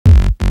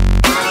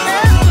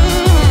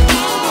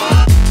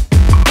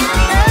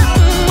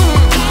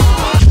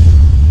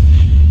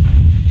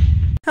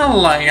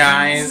Hello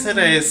guys, it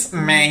is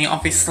me,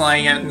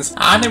 obviously, and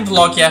I didn't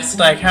vlog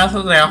yesterday. I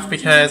cancelled the day off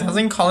because I was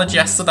in college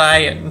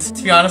yesterday, and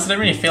to be honest, I didn't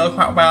really feel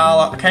quite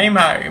well. I came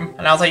home,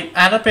 and I was like,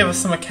 I had a bit of a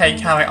summer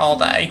cake out all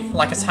day,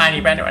 like a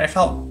tiny bit anyway. I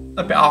felt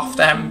a bit off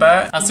then,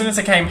 but as soon as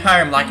I came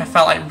home, like, I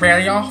felt like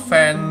really off,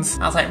 and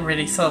I was like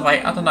really sort of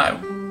like, I don't know,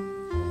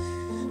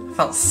 I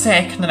felt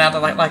sick, and then I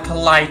had like a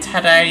light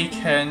headache,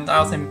 and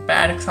I was in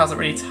bed because I was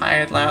really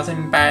tired. Like, I was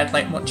in bed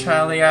like much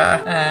earlier,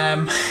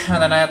 and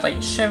then I had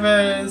like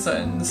shivers,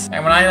 and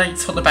when I like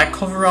took the bed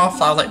cover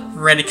off, I was like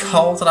really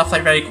cold, and I had to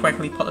like very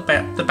quickly put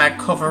the bed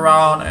cover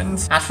on,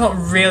 and I felt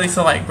really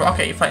sort of like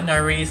groggy for like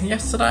no reason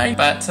yesterday.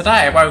 But today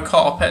I woke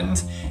up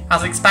and I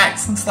was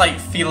expecting to like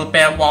feel a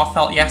bit what I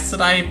felt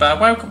yesterday, but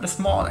I woke up this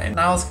morning and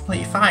I was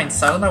completely fine,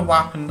 so I don't know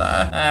what happened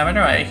there.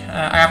 Anyway,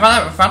 I've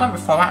had it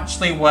before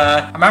actually,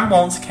 where I remember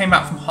once I came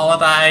back from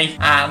holiday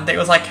and it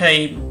was like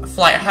a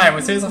flight home.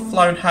 As soon as I'd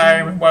flown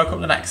home and woke up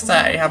the next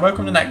day, I woke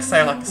up the next day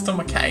with like a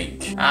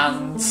stomachache,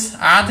 and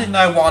I didn't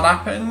know what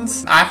happened.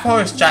 I thought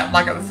it was jet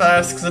lag at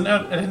first because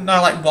I didn't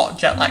know like what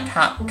jet lag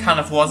kind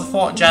of was. I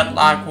thought jet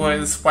lag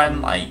was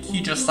when like you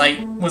just like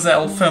was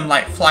ill from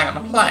like flying on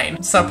a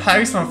plane. So I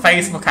posted on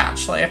Facebook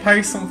actually. I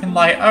posted something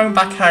like, "Oh, I'm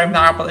back home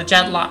now, but the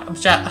jet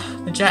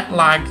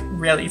lag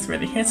really is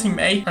really hitting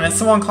me." And then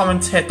someone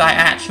commented that it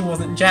actually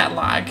wasn't jet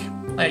lag.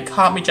 Like, it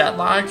can't be jet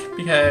lag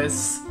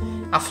because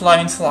I've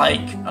flown to like,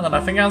 I don't know,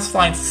 I think I was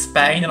flying to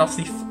Spain, and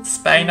obviously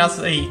Spain has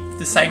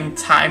the same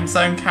time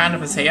zone kind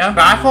of as here.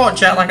 But I thought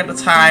jet lag at the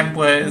time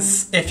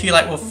was if you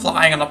like were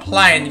flying on a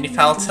plane and you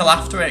felt ill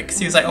after it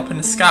because you was like up in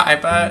the sky,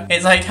 but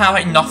it's like kind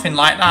of like nothing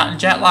like that. And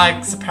jet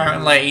lag's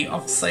apparently,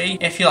 obviously,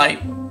 if you're like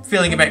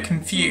feeling a bit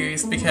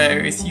confused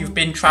because you've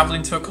been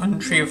travelling to a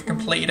country with a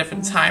completely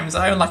different time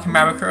zone, like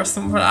America or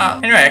something like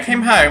that. Anyway, I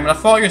came home and I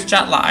thought it was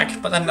jet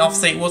lag, but then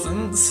obviously it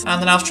wasn't.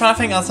 And then I was trying to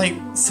think, I was like,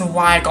 so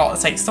why I got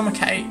this like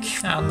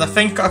stomachache? And I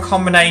think a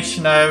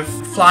combination of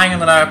flying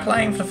on an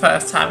airplane for the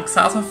first time, because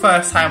that was my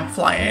first time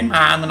flying,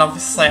 and then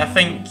obviously I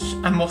think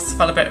I must have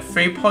felt a bit of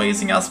food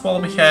poisoning as well,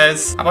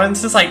 because I went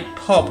to this like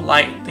pub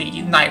like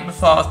the night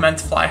before I was meant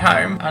to fly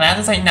home, and I had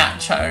this like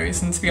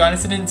nachos, and to be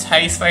honest, it didn't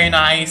taste very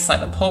nice. Like,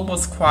 the pub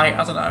was quite,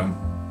 I don't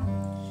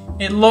know,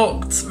 it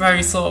looked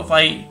very sort of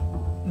like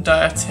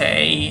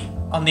dirty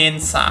on the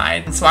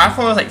inside, and so I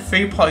thought it was like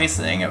food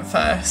poisoning at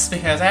first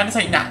because I had to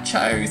take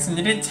nachos and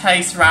they didn't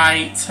taste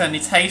right, and they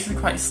tasted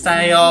quite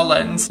stale,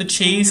 and the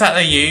cheese that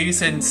they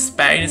use in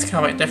Spain is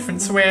kind of like different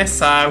to here,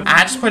 so I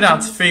had to put it down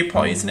to food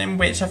poisoning,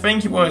 which I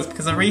think it was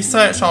because I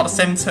researched all the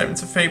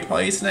symptoms of food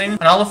poisoning,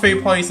 and all the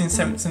food poisoning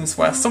symptoms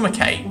were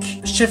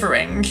stomachache,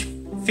 shivering,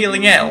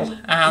 feeling ill,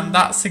 and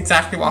that's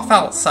exactly what I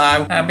felt.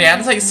 So we had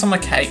to take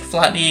stomachache for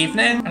like the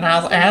evening, and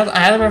I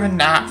had a bit of a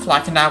nap for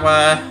like an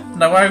hour,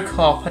 and I woke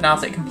up and I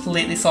was like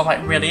completely sort of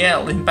like really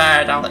ill in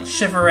bed. I was like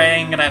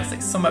shivering, and I had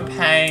like stomach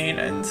pain,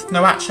 and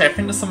no, actually I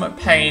think the stomach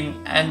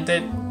pain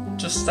ended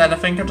just then. I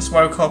think I just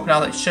woke up and I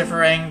was like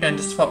shivering and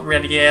just felt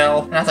really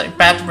ill, and I was like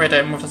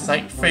bedridden with just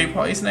like food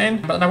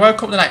poisoning. But then I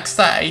woke up the next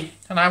day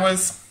and I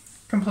was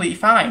completely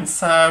fine,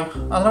 so I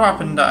don't know what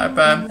happened there,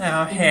 but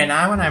I'm here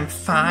now and I'm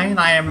fine.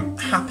 I am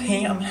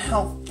happy, I'm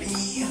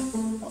healthy,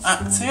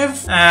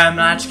 active,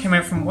 and I actually came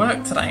home from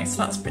work today, so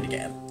that's pretty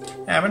good.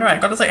 Anyway, I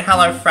got this like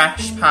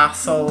HelloFresh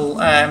parcel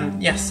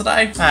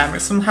yesterday.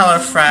 It's some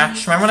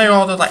HelloFresh. Remember when I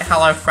ordered like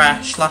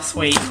HelloFresh last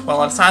week?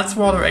 Well, I decided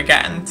to order it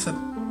again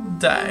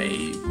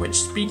today,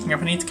 which, speaking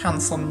of, I need to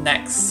cancel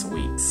next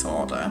week's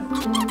order.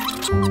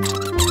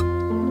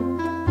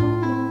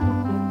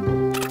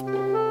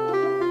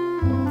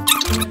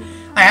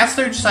 I had to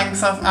do just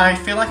because I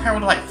feel like I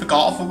would have like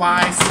forgot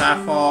otherwise,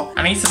 therefore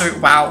I need to do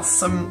it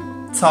whilst I'm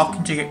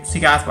talking to you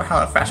guys about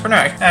HelloFresh. But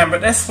anyway,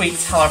 but this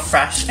week's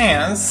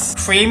HelloFresh is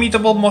creamy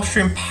double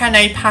mushroom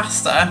penne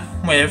pasta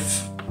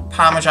with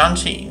Parmesan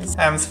cheese. So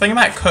I think I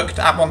might cook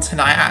that one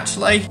tonight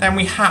actually. Then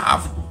we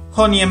have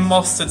honey and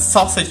mustard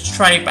sausage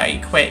tray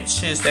bake,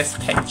 which is this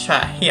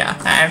picture here.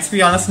 And to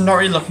be honest, I'm not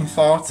really looking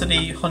forward to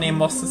the honey and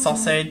mustard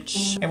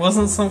sausage. It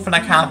wasn't something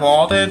I kind of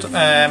ordered,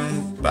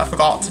 but I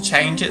forgot to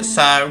change it,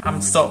 so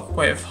I'm stuck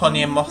with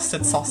honey and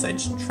mustard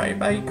sausage tray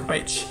bake,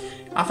 which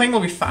I think will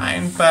be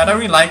fine, but I don't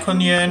really like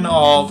onion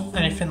or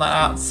anything like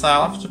that, so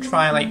I'll have to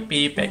try and like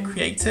be a bit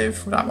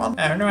creative with that one.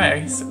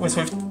 Anyways, it was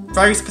with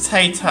roast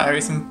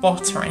potatoes and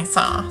buttery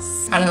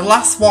sauce. And the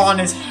last one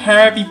is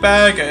Herbie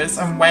burgers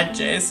and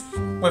wedges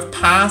with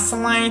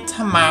parsley,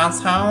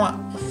 tomato,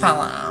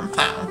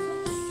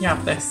 falafel. You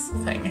have this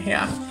thing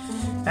here.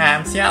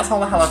 So yeah, that's all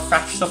the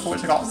HelloFresh stuff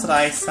which I got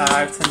today. So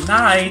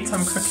tonight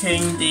I'm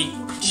cooking the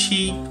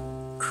cheap,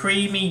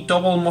 creamy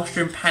double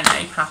mushroom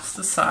penne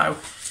pasta. So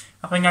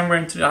I think I'm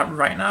going to do that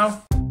right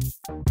now.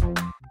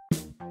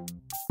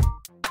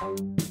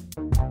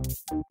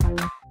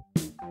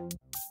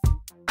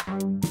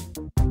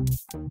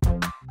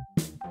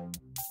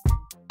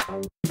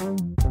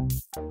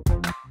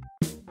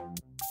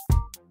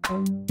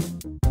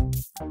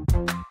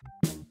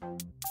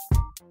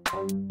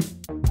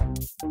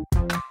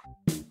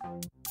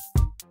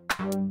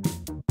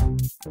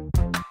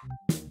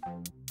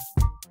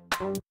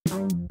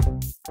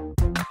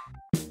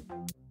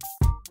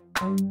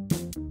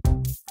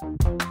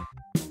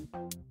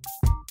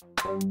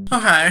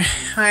 Okay,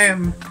 I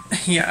am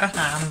here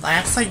and I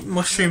had to say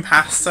mushroom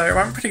pasta. It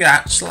went pretty good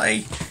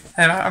actually.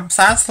 I'm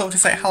sad to look to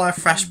say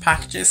HelloFresh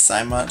packages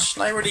so much.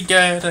 Like really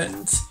good,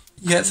 and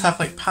you get to have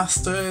like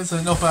pastas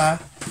and other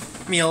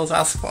meals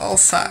as well.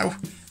 So,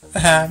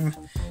 yeah.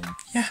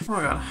 Oh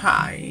my god,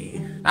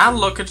 hi. That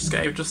look I just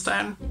gave just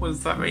then was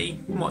very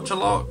much a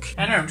look.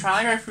 Anyway, I'm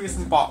trying to go through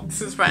some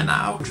boxes right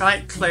now.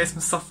 Try to clear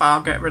some stuff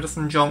out, get rid of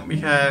some junk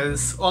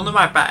because under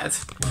my bed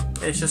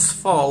it's just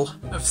full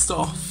of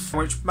stuff,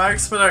 which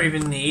most of it I don't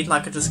even need.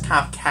 Like I just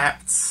kind of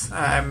kept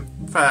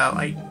for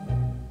like,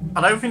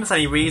 I don't think there's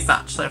any reason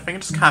actually. I think I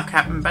just kind of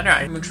kept them. But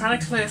anyway, I'm trying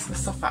to clear some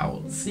stuff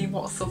out, see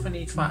what stuff I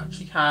need to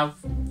actually kind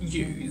of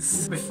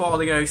use before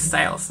they go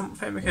stale or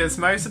something, because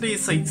most of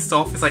these like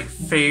stuff is like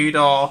food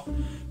or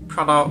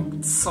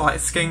products or like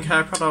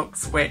skincare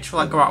products which will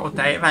like go out of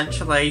date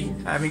eventually,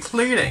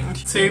 including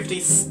two of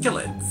these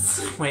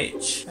skillets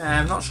which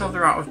I'm not sure if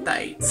they're out of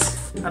date.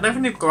 I don't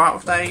think they go out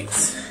of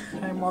date.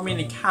 Well, I mean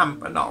they can,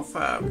 but not for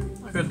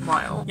a good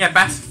while. Yeah,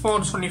 best before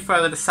the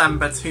 23rd of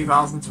December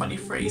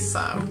 2023,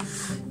 so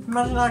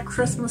imagine our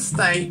Christmas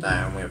Day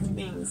down with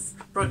these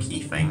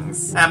brookie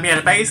things. Yeah,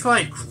 the basic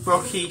like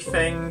brookie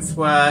things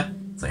were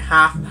it's like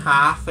half and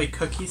half, like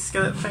cookie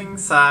skillet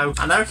things. So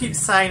I know I keep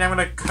saying I'm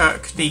gonna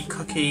cook the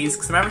cookies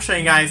because I remember showing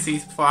you guys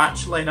these before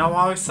actually. Now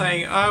I was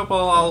saying, oh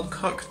well, I'll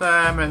cook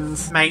them and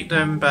make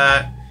them,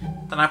 but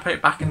then I put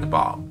it back in the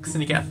box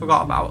and you get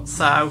forgot about.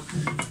 So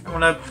I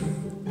wanna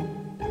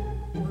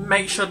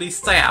make sure these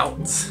stay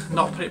out,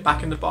 not put it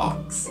back in the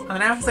box. And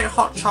then I have like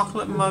hot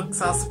chocolate mugs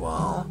as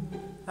well.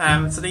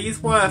 So these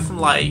were from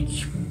like,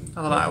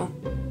 I don't know,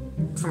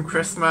 from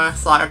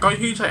Christmas. Like I got a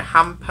huge like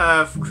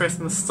hamper for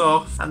Christmas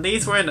stuff and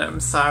these were in them,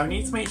 so I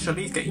need to make sure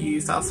these get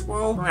used as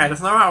well. Okay,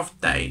 there's no out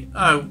of date.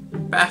 Oh,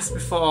 best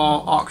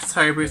before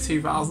October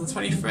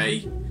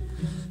 2023.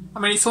 I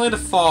mean it's only the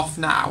 4th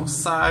now,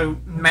 so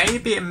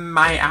maybe it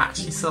might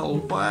actually still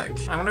work.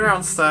 I'm gonna go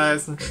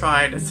downstairs and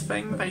try this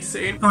thing very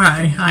soon.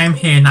 Okay, I am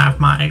here now with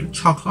my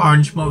chocolate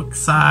orange mug,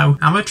 so I'm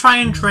gonna try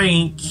and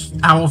drink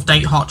out of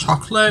date hot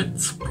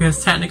chocolate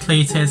because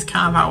technically it is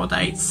kind of out of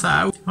date, so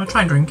I'm gonna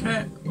try and drink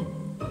it.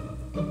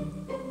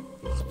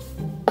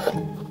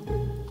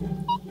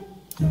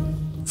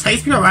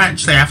 Tastes pretty alright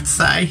actually, I have to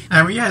say.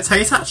 Yeah, it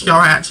tastes actually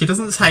alright actually. It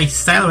doesn't taste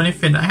stale or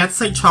anything. I had to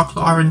say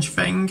chocolate orange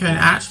thing and it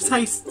actually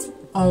tastes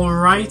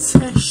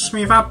alright-ish. I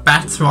mean, I've had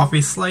better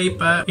obviously,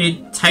 but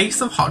it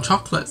tastes of hot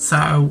chocolate,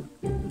 so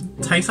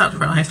it tastes actually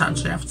quite nice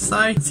actually, I have to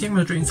say. So I'm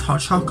going to drink hot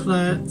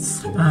chocolate,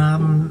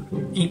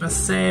 eat my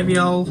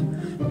cereal,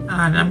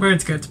 and I'm going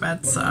to go to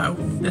bed, so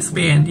this will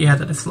be the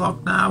end of this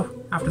vlog now,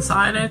 I've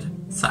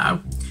decided.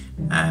 So,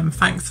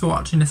 thanks for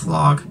watching this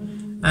vlog.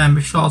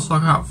 Be sure to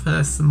look out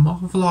for some more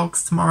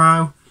vlogs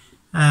tomorrow.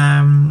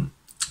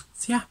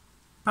 So yeah,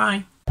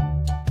 bye.